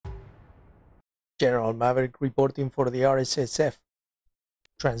General Maverick reporting for the RSSF.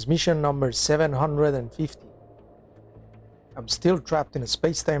 Transmission number 750. I'm still trapped in a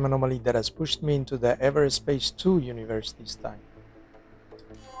space-time anomaly that has pushed me into the EVERSPACE 2 universe this time.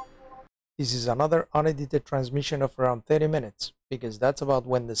 This is another unedited transmission of around 30 minutes, because that's about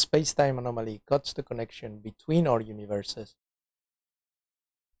when the space-time anomaly cuts the connection between our universes.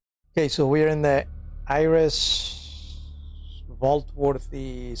 Okay, so we're in the Ayres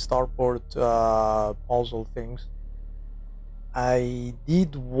Vaultworthy starport puzzle things. I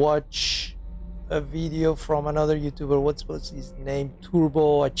did watch a video from another YouTuber, what's his name?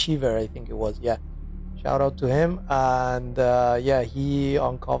 Turbo Achiever, I think it was, yeah. Shout out to him, and yeah, he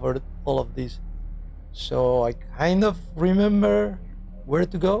uncovered all of this. So I kind of remember where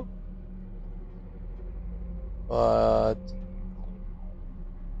to go, but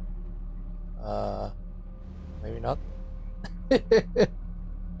maybe not.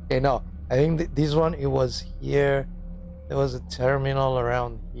 Okay, no, I think this one, it was here. There was a terminal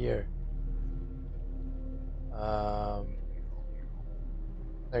around here.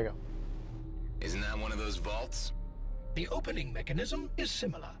 There you go. Isn't that one of those vaults? The opening mechanism is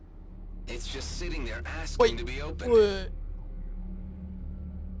similar. It's just sitting there asking to be opened.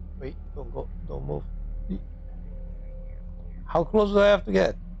 Wait, don't go, don't move. How close do I have to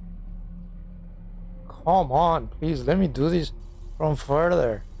get? Come on, please, let me do this from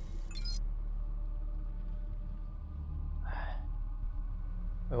further.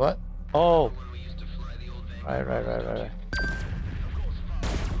 Wait, what? Oh. Right.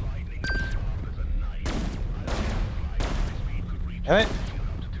 Damn it!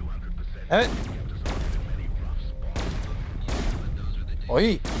 Damn it!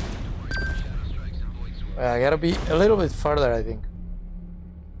 Oi! I gotta be a little bit further, I think.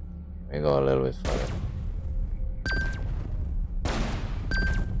 Let me go a little bit further.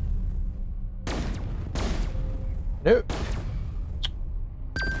 No!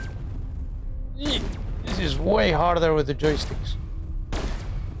 This is way harder with the joysticks.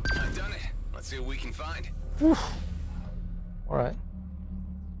 I've done it. Let's see what we can find. Oof. All right.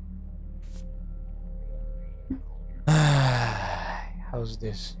 How's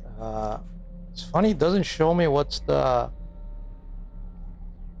this? It's funny. It doesn't show me what's the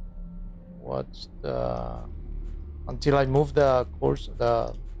until I move the course,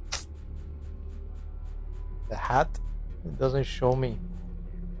 the hat. It doesn't show me.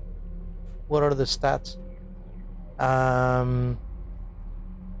 What are the stats?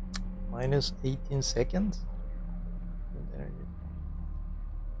 Minus 18 seconds.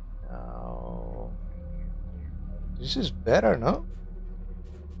 Now, this is better, no?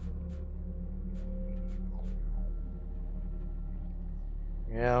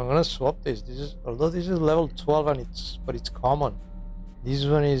 Yeah, I'm gonna swap this. This is, although this is level 12 and it's common. This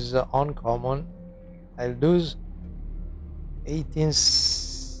one is uncommon. I'll lose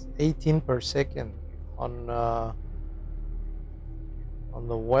 18 per second on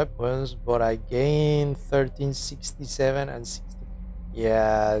the weapons, but I gain 1367 and 60.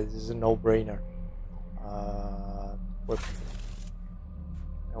 Yeah, this is a no-brainer.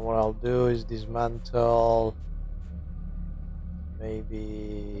 And what I'll do is dismantle.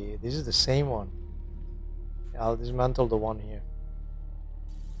 Maybe this is the same one. Yeah, I'll dismantle the one here.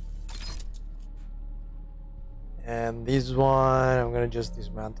 And this one, I'm gonna just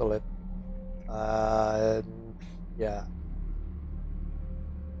dismantle it. Yeah.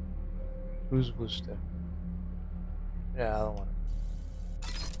 Cruise booster. Yeah, I don't want it.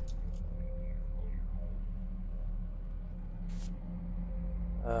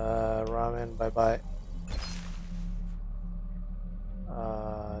 Ramen, bye bye.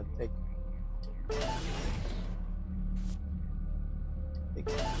 Take.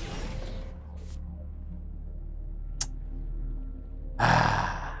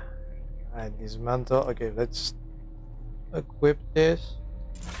 Alright, dismantle. Okay, let's equip this.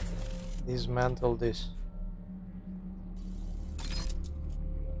 Dismantle this.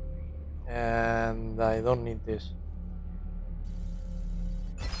 And I don't need this.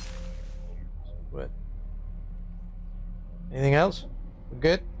 Good. Anything else? We're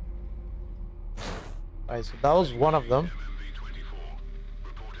good? Alright, so that was one of them.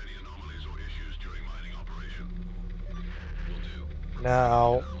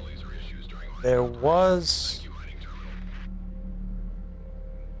 Now, there was...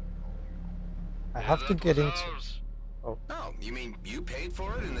 I have to get into... Oh, you mean you paid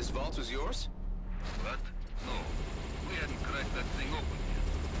for it and this vault was yours? What? No. We hadn't cracked that thing open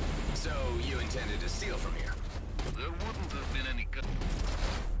yet. So you intended to steal from here? There wouldn't have been any...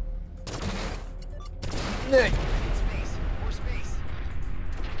 Nick! Space. More space.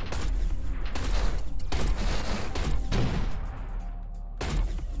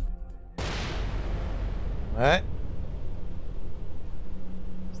 Alright.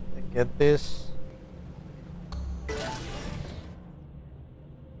 Let's get this.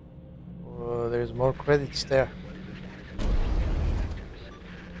 Oh, there's more credits there.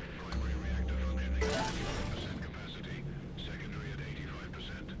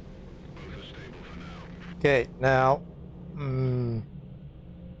 Okay, now,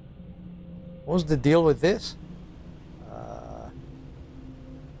 what's the deal with this? Yeah.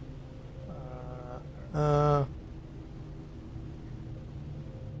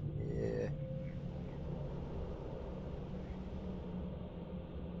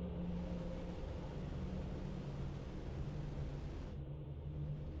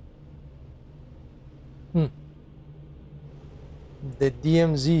 The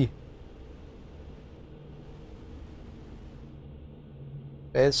DMZ.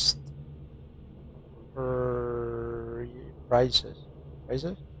 Best prices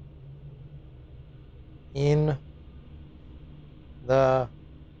in the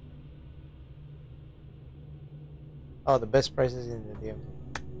the best prices in the DMZ.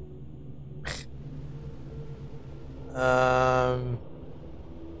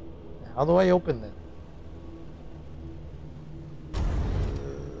 How do I open that?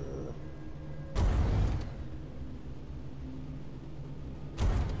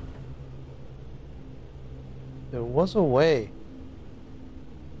 There was a way.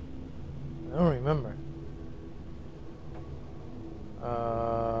 I don't remember.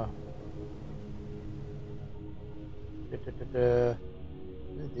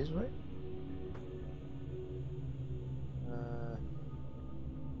 Is it this way?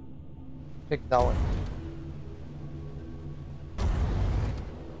 Check that one.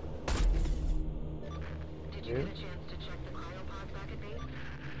 Did you get a chance to check the cryopods back at base?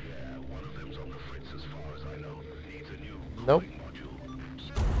 Yeah, one of them's on the fritz as far as I know. Needs a new Nope. cooling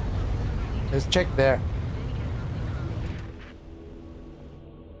module. Let's check there.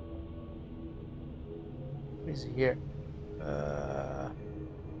 What is here?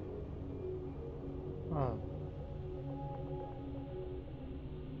 Oh.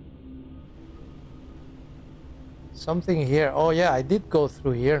 Something here. Oh yeah, I did go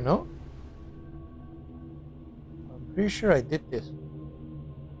through here, no? I'm pretty sure I did this.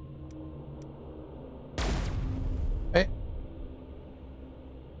 Hey.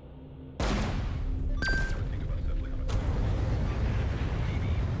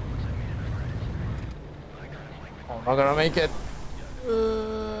 Oh, I'm not gonna make it.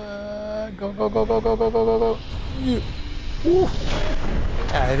 Go, go, go, go, go, go, go, go, go.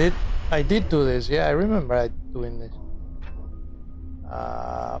 Yeah, I did do this. Yeah, I remember I doing this.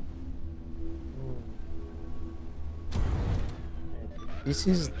 This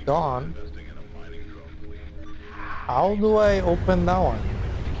is done. How do I open that one?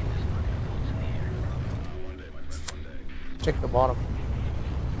 Check the bottom.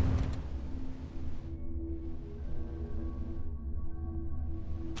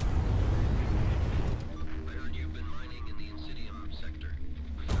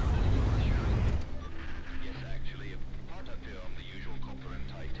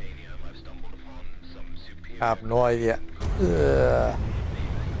 I have no idea.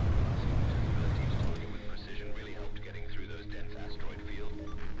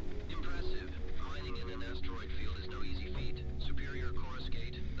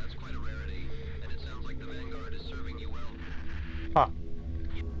 Huh.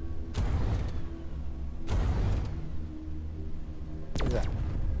 What is that?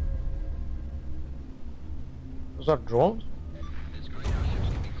 Those are drones?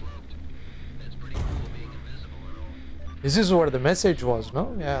 This is where the message was,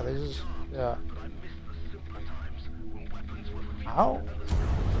 no? Yeah, this is... yeah. How?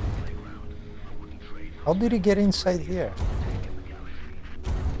 How did he get inside here?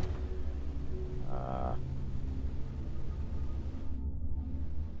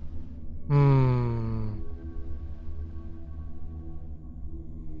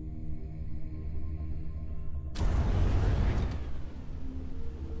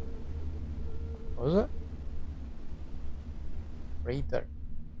 What was it? Freighter.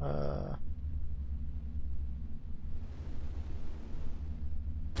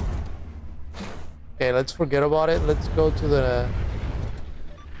 Okay, let's forget about it. Let's go to the...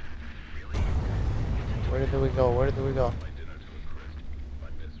 Where do we go? Where do we go?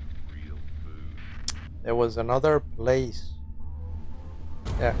 There was another place.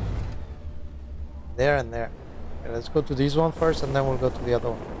 There. There and there. Okay, let's go to this one first and then we'll go to the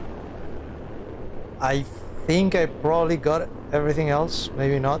other one. I think I probably got everything else,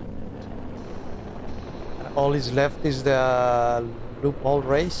 maybe not. And all is left is the loophole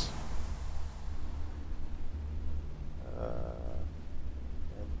race.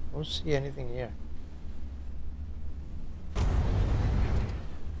 don't see anything here.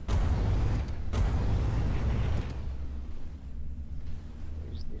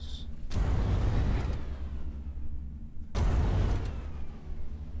 What is this?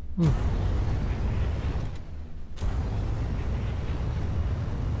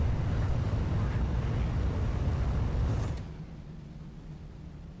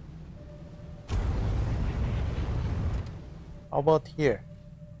 How about here?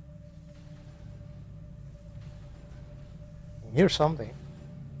 Here's something.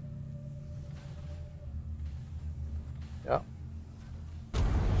 Yeah.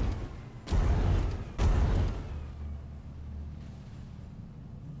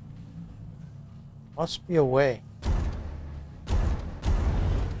 Must be a way.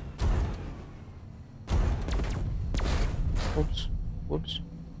 Oops. Whoops.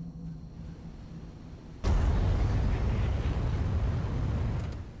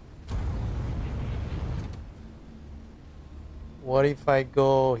 What if I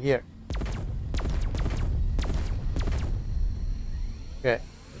go here? Okay,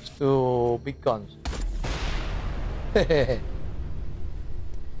 let's do big guns. Okay.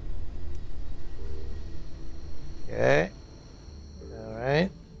 All right.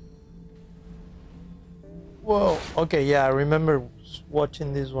 Whoa. Okay, yeah, I remember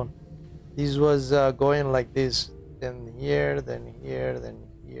watching this one. This was going like this. Then here, then here, then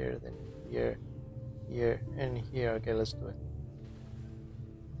here, then here, here, and here. Okay, let's do it.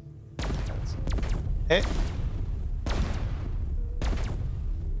 Hey.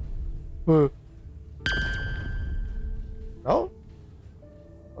 No?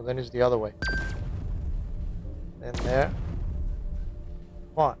 Well, then it's the other way. Then there.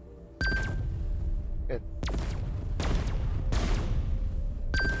 Come on. Good.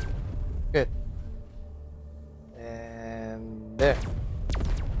 Good. And there.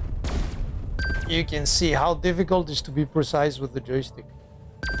 You can see how difficult it is to be precise with the joystick.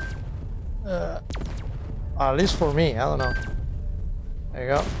 At least for me, I don't know. There you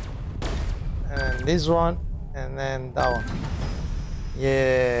go. And this one, and then that one.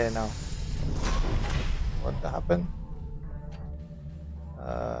 Yeah, no. What happened?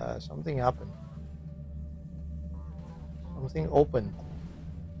 Something happened. Something opened.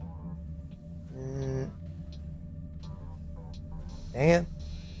 Dang it.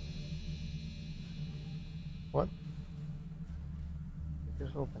 What? It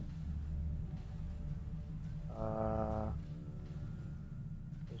just opened.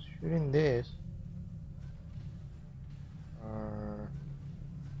 Was shooting this.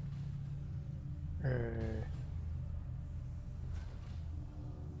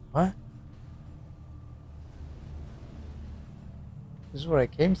 What? This is where I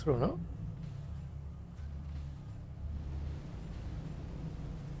came through, no?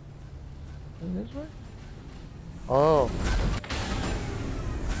 This way? Oh.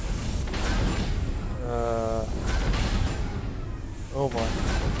 Oh boy.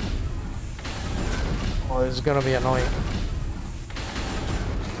 Oh, this is gonna be annoying.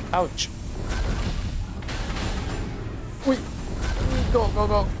 Ouch. Wait. Go, go,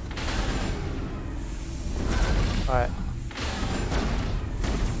 go. Alright.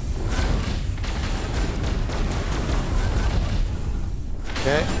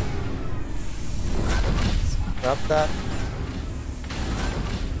 Okay. Grab that.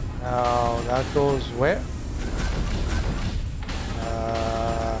 Now that goes where?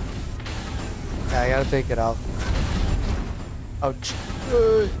 Yeah, I gotta take it out. Ouch.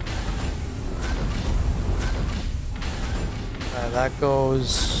 That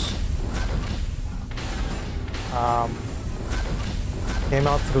goes. Came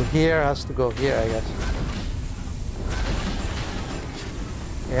out through here, has to go here, I guess.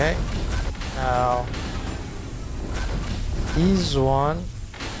 Okay. Now, this one.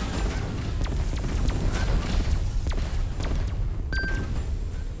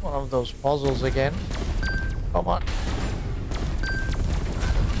 One of those puzzles again. Come on.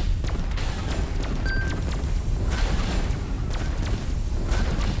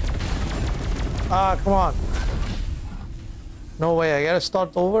 Ah, come on. No way, I gotta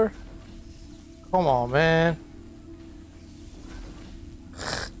start over? Come on, man.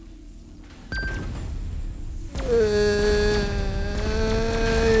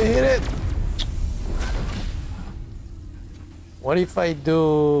 Hit it. What if I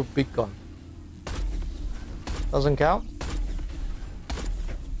do big gun? Doesn't count?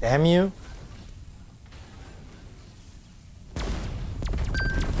 Damn you.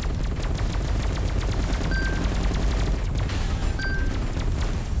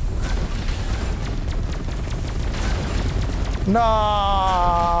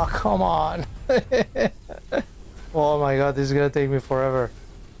 No, come on. Oh my god, this is gonna take me forever.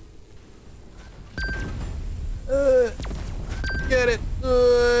 Get it.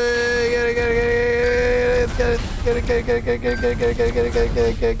 Get it, get it, get it, get it, get it, get it, get it, get it, get it,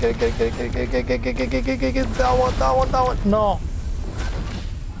 get it, get it, get it, get it, get it, get that one, that one, that one. No.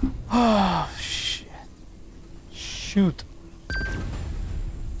 Oh shit. Shoot.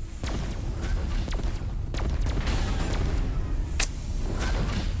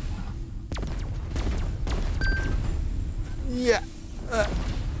 Yeah.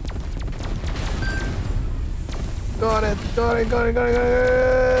 Got it, got it, got it, got it, got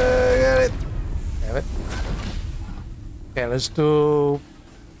it, get it. Damn it. Okay, let's do...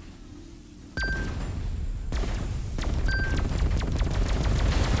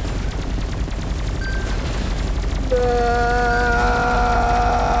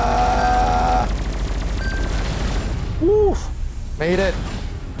 Woof! Made it.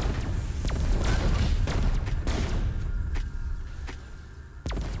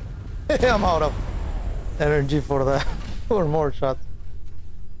 I'm out of energy for that. For more shots.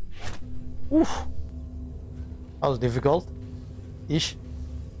 Oof. That was difficult. Ish.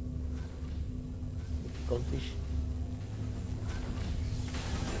 Difficult-ish.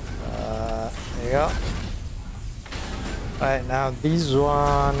 There you go. Alright, now this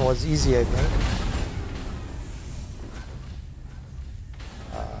one was easy, I think.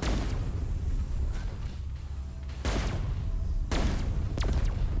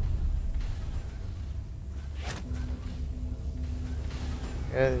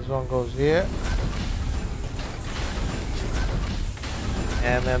 Okay, this one goes here.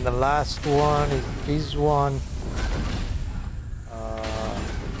 And then the last one is this one.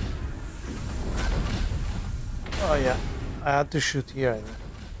 Oh yeah, I had to shoot here, I think.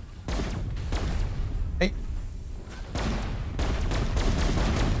 Hey.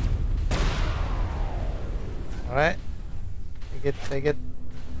 Alright. Take it, take it.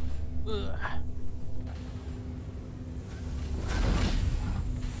 Ugh.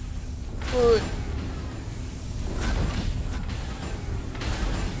 Good.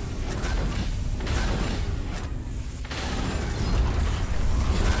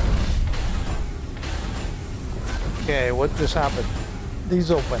 Okay, what just happened?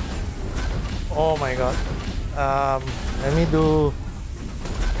 These open. Oh my god. Let me do...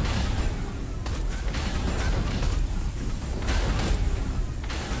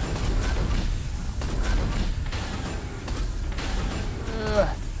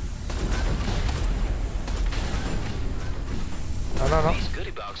 No. These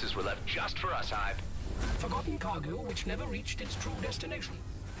goodie boxes were left just for us, Hive. Forgotten cargo which never reached its true destination.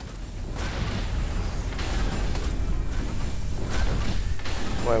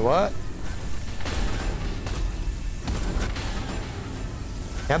 Wait, what?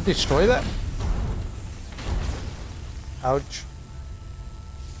 Can't destroy that? Ouch.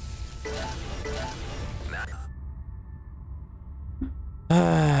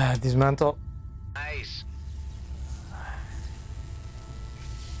 Dismantle. Nice.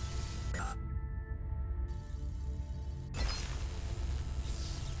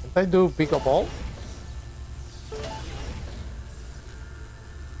 Can't I do pick up all?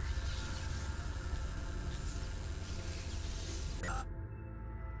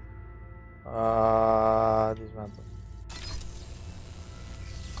 Dismantle.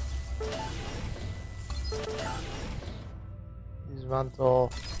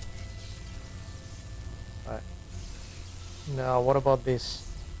 Dismantle. Alright. Now, what about this?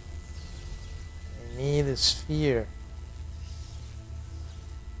 I need a sphere.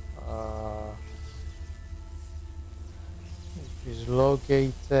 It is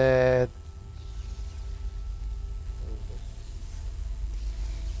located.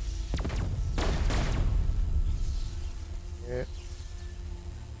 Here.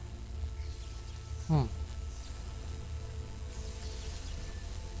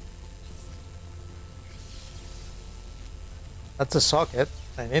 That's a socket.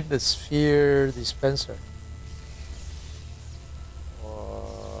 I need the sphere dispenser.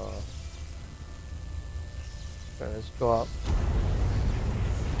 Okay, let's go up.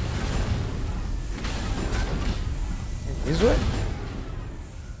 This way?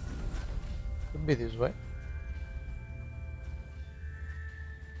 Could be this way.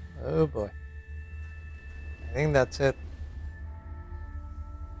 Oh boy. I think that's it.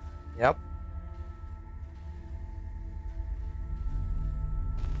 Yep.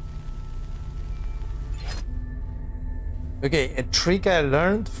 Okay, a trick I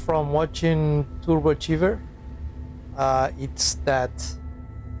learned from watching Turbo Achiever, it's that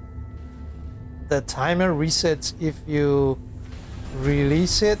the timer resets if you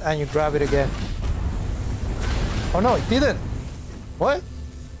release it and you grab it again. Oh no, it didn't. What?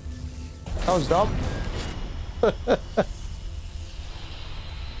 That was dumb.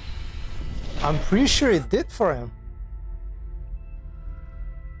 I'm pretty sure it did for him.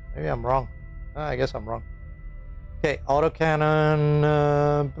 Maybe I'm wrong. I guess I'm wrong. Okay, autocannon.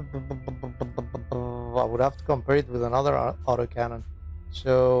 I would have to compare it with another autocannon.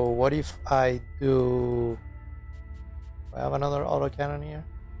 So what if I do... Do I have another autocannon here?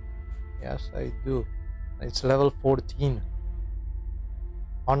 Yes, I do. It's level 14.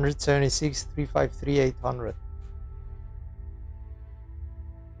 176, 353, 800.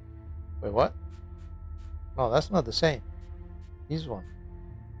 Wait, what? No, that's not the same. This one.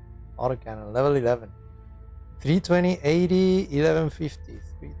 Autocannon, level 11. 320, 80, 1150.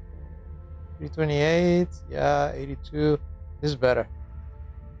 328, yeah, 82. This is better.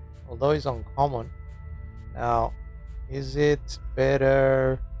 Although it's uncommon. Now, is it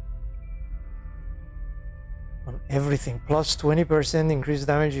better on everything? Plus 20% increased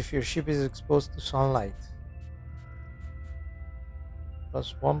damage if your ship is exposed to sunlight.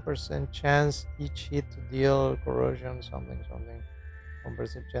 Plus 1% chance each hit to deal corrosion, something.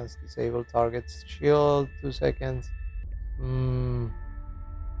 1% chance disable target's shield, 2 seconds. I'm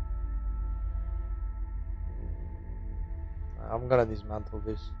gonna dismantle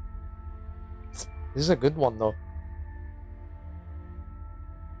this. This is a good one though.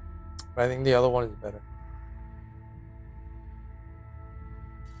 But I think the other one is better.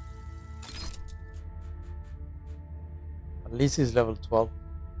 At least it's level 12.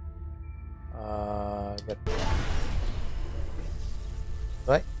 Good.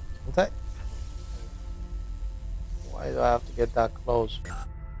 Right? Okay. Why do I have to get that close?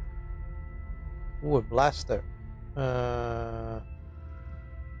 Ooh, a blaster.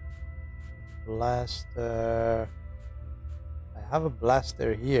 Blaster. I have a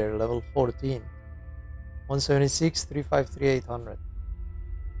blaster here, level 14. 176, 353, 800.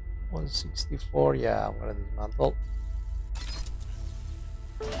 164, yeah, I'm gonna dismantle.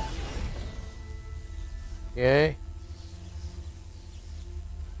 Okay.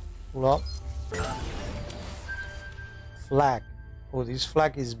 Pull up. Flag. Oh, this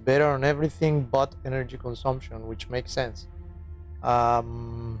flag is better on everything but energy consumption, which makes sense. Yeah,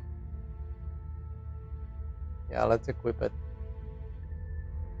 let's equip it.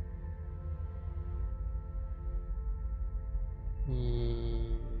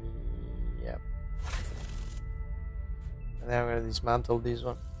 Yep. And then I'm gonna dismantle this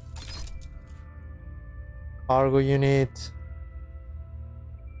one. Cargo unit.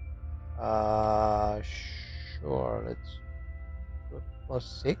 Sure, let's put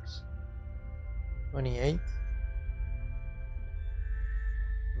 +6. 28.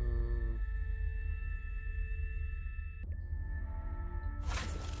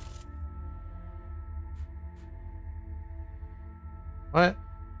 What?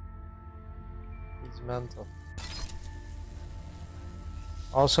 Dismantle.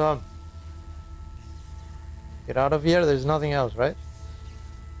 Awesome. Get out of here. There's nothing else, right?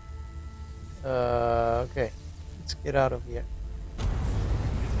 Okay. Let's get out of here.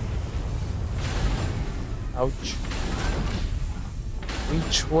 Ouch.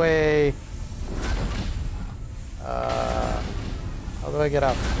 Which way? How do I get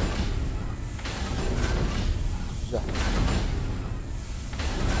out?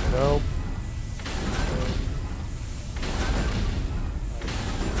 Nope.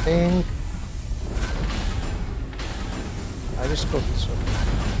 I think I just go this way.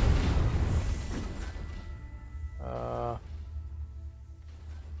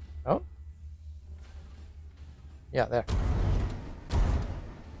 Oh? Yeah, there.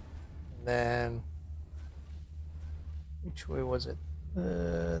 And then which way was it?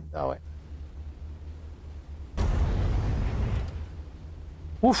 That way.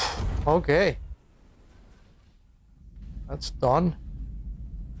 Oof, okay. That's done.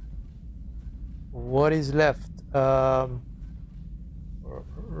 What is left? Yeah,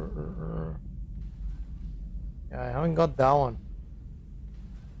 I haven't got that one.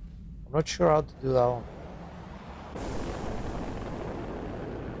 I'm not sure how to do that one.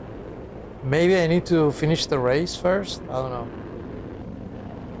 Maybe I need to finish the race first? I don't know.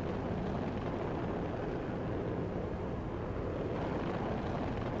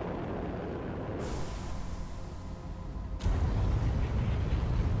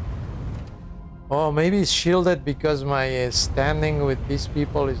 Oh, maybe it's shielded because my standing with these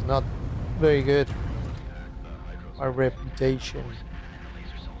people is not very good. My reputation.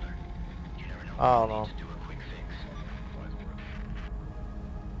 I don't know.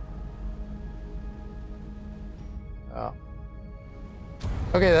 Yeah.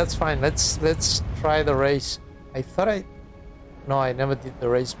 Okay, that's fine. Let's try the race. I thought no, I never did the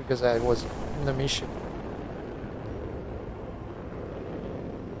race because I was in the mission.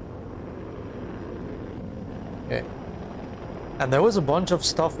 Okay. And there was a bunch of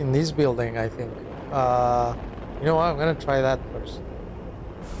stuff in this building, I think. You know what? I'm gonna try that first.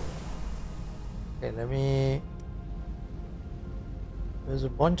 Okay, let me... There's a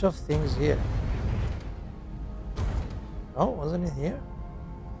bunch of things here. Oh, wasn't it here?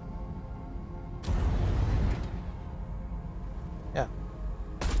 Yeah.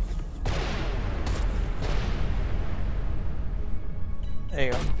 There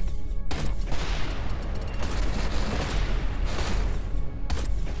you go.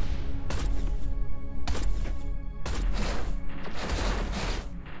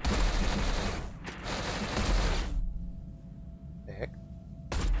 The heck?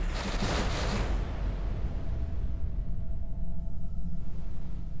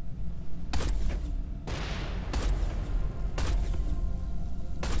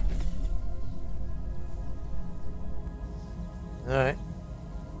 Alright.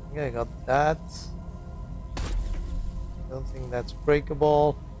 I think I got that. Don't think that's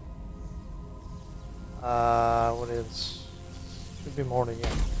breakable. What else? Should be more to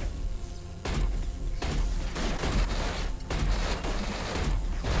get.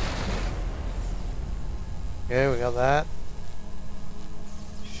 Okay, we got that.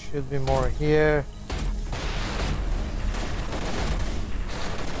 Should be more here.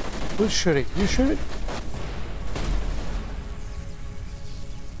 Who's shooting? You shoot it?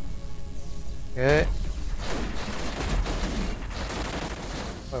 Okay.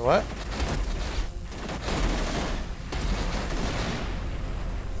 Wait, what?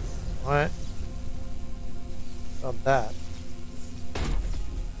 What? Not that.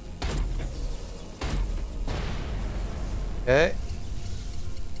 Okay.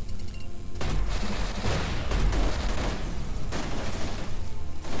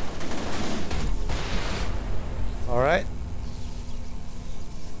 All right.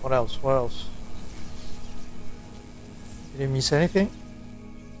 What else? What else? Did I miss anything?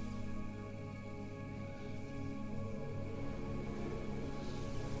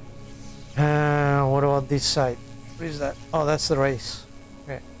 What about this side? What is that? Oh, that's the race.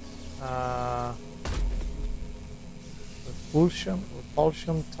 Okay.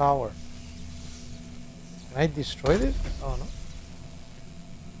 Repulsion tower. Can I destroy this? Oh no.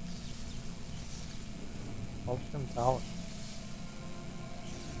 Repulsion tower.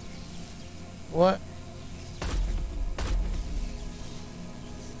 What?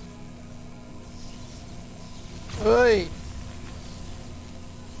 Hey!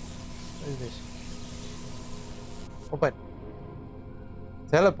 What is this? Open.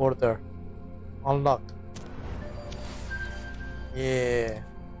 Teleporter. Unlocked. Yeah.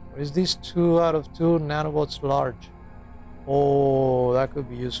 What is this? 2 out of 2 nanobots large. Oh, that could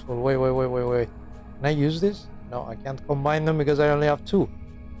be useful. Wait. Can I use this? No, I can't combine them because I only have 2.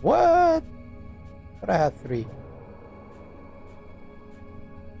 What? But I had 3.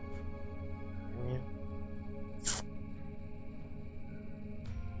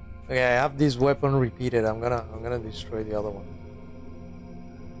 Okay, I have this weapon repeated. I'm gonna destroy the other one.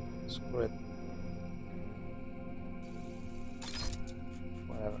 Screw it.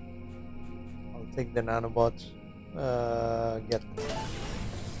 Whatever. I'll take the nanobots. Get.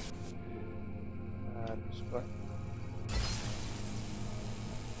 Destroy.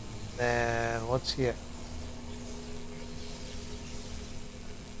 Then what's here?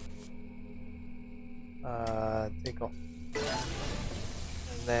 Take off.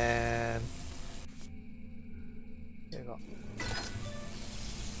 And then here you go.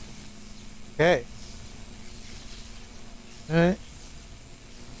 Okay. Alright.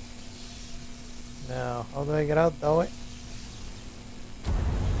 Now, how do I get out that way?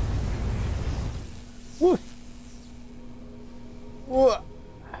 Woo! Woo!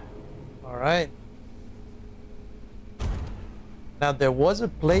 Alright. Now there was a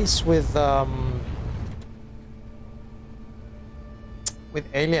place with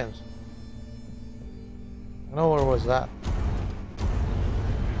aliens. I don't know where was that.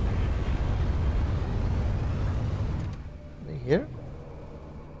 Are they here?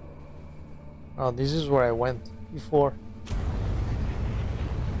 Oh, this is where I went before.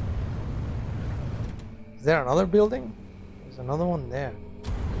 Is there another building? There's another one there.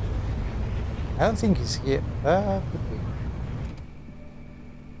 I don't think he's here. Could be.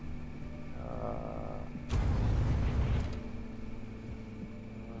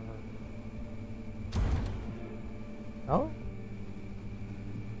 No?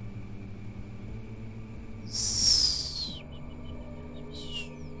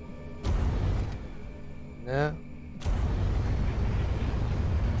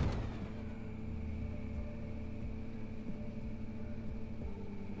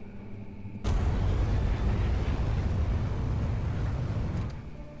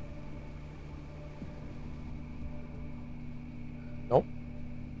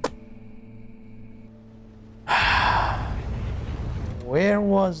 Where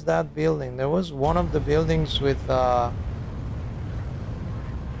was that building? There was one of the buildings with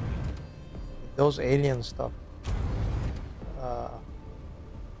those alien stuff.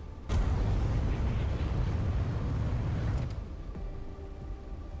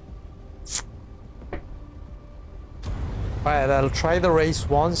 Alright, I'll try the race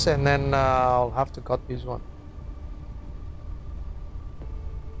once and then I'll have to cut this one.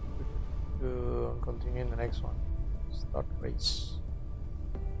 To continue in the next one. Start race.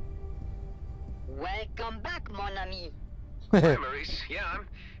 Welcome back, mon ami. Hi, Maurice. Yeah, I'm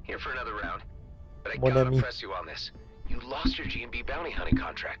here for another round. But I Mon gotta ami. press you on this. You lost your G&B bounty hunting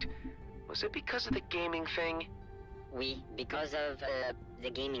contract. Was it because of the gaming thing? Oui, because of the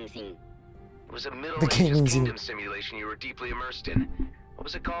gaming thing. It was a Middle gaming Ages scene. kingdom simulation you were deeply immersed in. What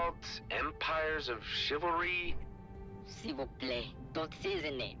was it called? Empires of Chivalry? S'il vous plaît, don't say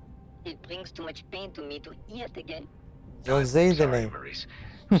the name. It brings too much pain to me to hear it again. Don't say the Sorry, name. Maurice.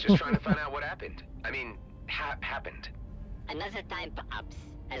 I was just trying to find out what happened. I mean, happened. Another time, perhaps,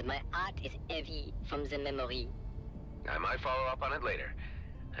 as my heart is heavy from the memory. I might follow up on it later.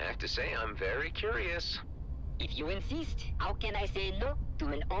 I have to say, I'm very curious. If you insist, how can I say no to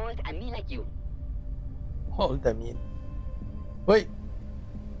an old ami like you? Hold them in. Wait.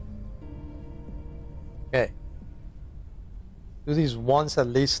 Okay. Do this once at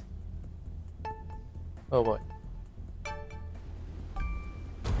least. Oh boy.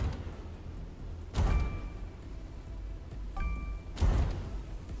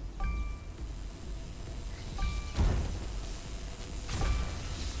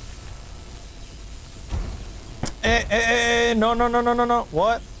 No, no, no, no, no, no.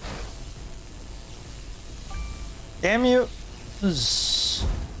 What? Damn you. Zzz.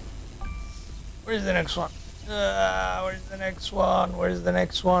 Where's the next one? Where's the next one? Where's the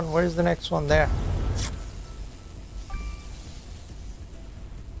next one? Where's the next one? There.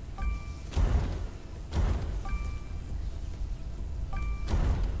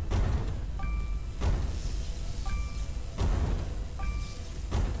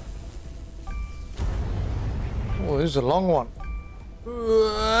 Oh, this is a long one.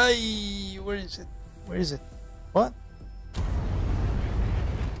 Where is it? Where is it? What?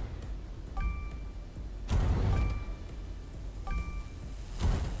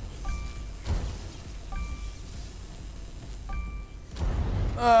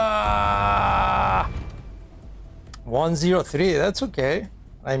 Ah, 103. That's okay.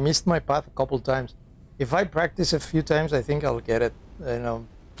 I missed my path a couple times. If I practice a few times, I think I'll get it. You know,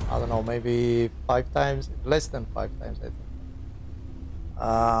 I don't know, maybe 5 times, less than 5 times, I think.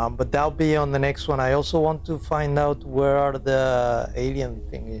 But that'll be on the next one. I also want to find out where are the alien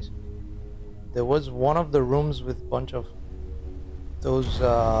thingies. There was one of the rooms with a bunch of those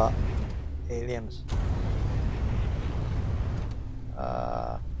aliens.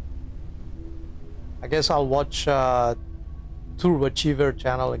 I guess I'll watch Turbo Achiever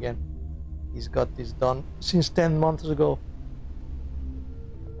channel again. He's got this done since 10 months ago.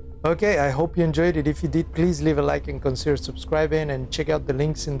 Okay, I hope you enjoyed it. If you did, please leave a like and consider subscribing, and check out the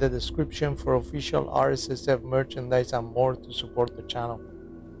links in the description for official RSSF merchandise and more to support the channel.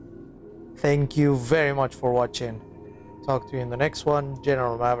 Thank you very much for watching. Talk to you in the next one.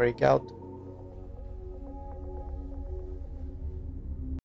 General Maverick out.